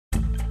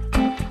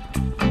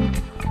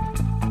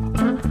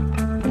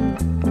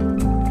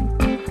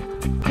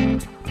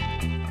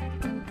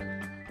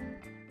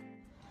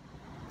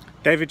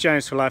David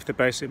James for Life, the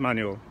Basic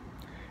Manual.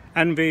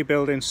 NV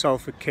Building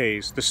Salford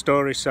Quays, the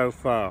story so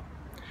far.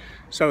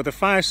 So the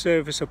fire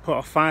service have put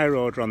a fire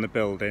order on the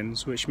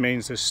buildings, which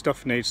means there's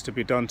stuff needs to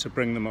be done to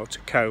bring them up to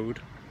code.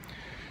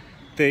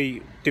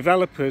 The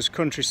developers,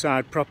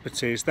 Countryside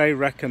Properties, they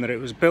reckon that it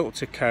was built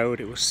to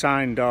code, it was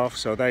signed off,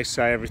 so they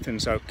say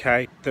everything's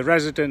okay. The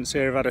residents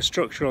here have had a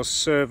structural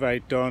survey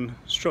done,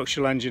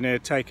 structural engineer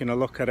taking a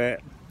look at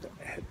it.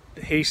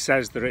 He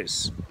says that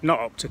it's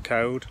not up to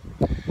code.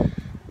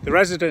 The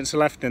residents are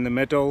left in the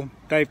middle.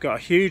 They've got a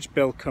huge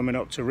bill coming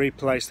up to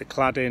replace the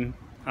cladding,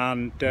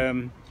 and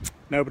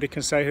nobody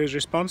can say who's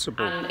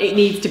responsible. And it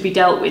needs to be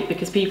dealt with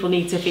because people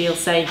need to feel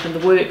safe and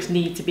the works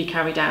need to be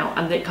carried out,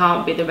 and it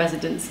can't be the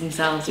residents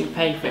themselves who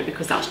pay for it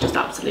because that's just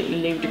absolutely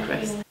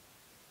ludicrous.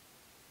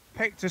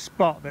 Picked a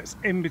spot that's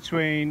in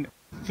between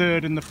the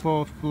 3rd and the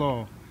 4th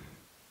floor.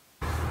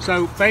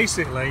 So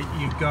basically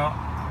you've got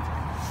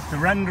the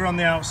render on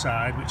the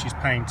outside, which is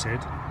painted,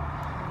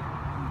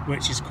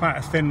 which is quite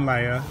a thin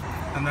layer,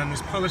 and then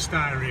there's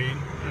polystyrene,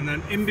 and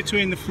then in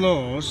between the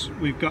floors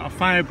we've got a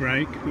fire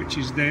break, which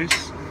is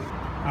this,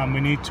 and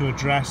we need to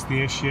address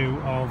the issue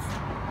of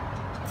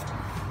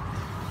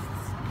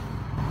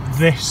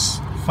this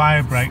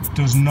fire break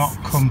does not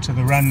come to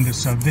the render,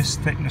 so this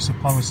thickness of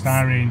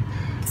polystyrene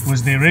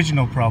was the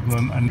original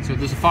problem. And so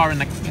there's a fire in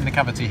the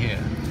cavity here.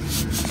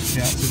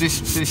 Yeah. So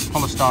this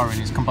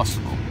polystyrene is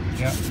combustible.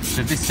 Yeah.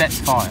 So if this sets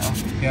fire,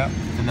 yeah,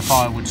 then the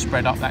fire would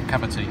spread up that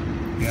cavity.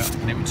 Yeah.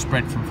 And it would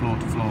spread from floor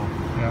to floor.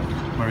 Yeah.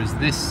 Whereas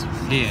this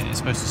here is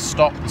supposed to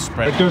stop the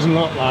spread. It doesn't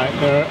look like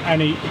there are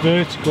any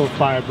vertical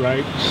fire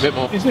breaks. A bit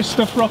more. Is this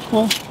stuff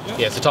Rockwool?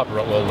 Yeah, it's a type of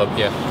Rockwool,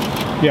 yeah.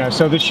 Yeah,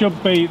 so there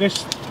should be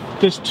this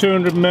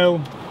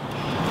 200mm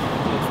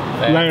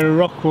layer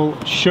of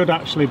Rockwool should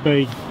actually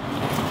be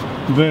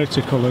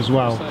vertical as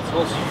well.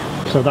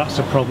 So that's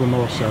a problem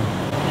also.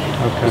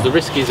 Okay. Because the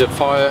risk is of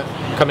fire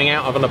coming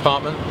out of an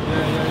apartment.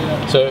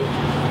 So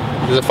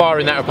there's a fire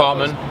in that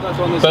apartment,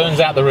 burns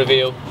out the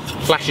reveal,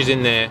 flashes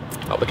in there,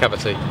 up the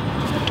cavity.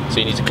 So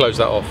you need to close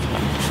that off.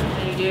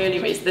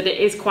 Earlier is that it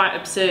is quite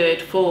absurd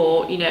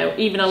for, you know,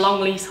 even a long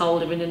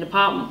leaseholder in an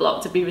apartment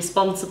block to be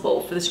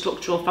responsible for the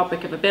structural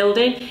fabric of a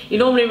building. You're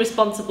normally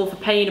responsible for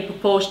paying a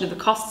proportion of the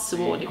costs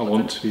toward it. I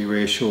want to be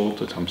reassured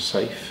that I'm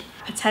safe.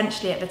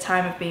 Potentially at the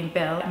time of being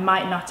built, it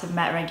might not have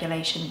met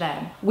regulation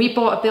then. We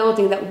bought a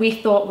building that we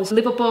thought was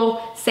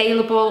livable,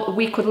 saleable,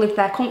 we could live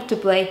there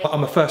comfortably.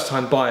 I'm a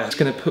first-time buyer. It's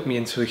going to put me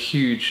into a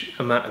huge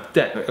amount of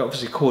debt. It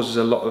obviously causes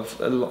a lot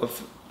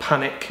of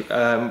panic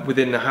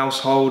within the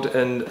household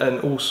and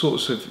all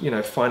sorts of, you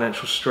know,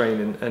 financial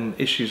strain and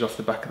issues off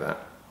the back of that.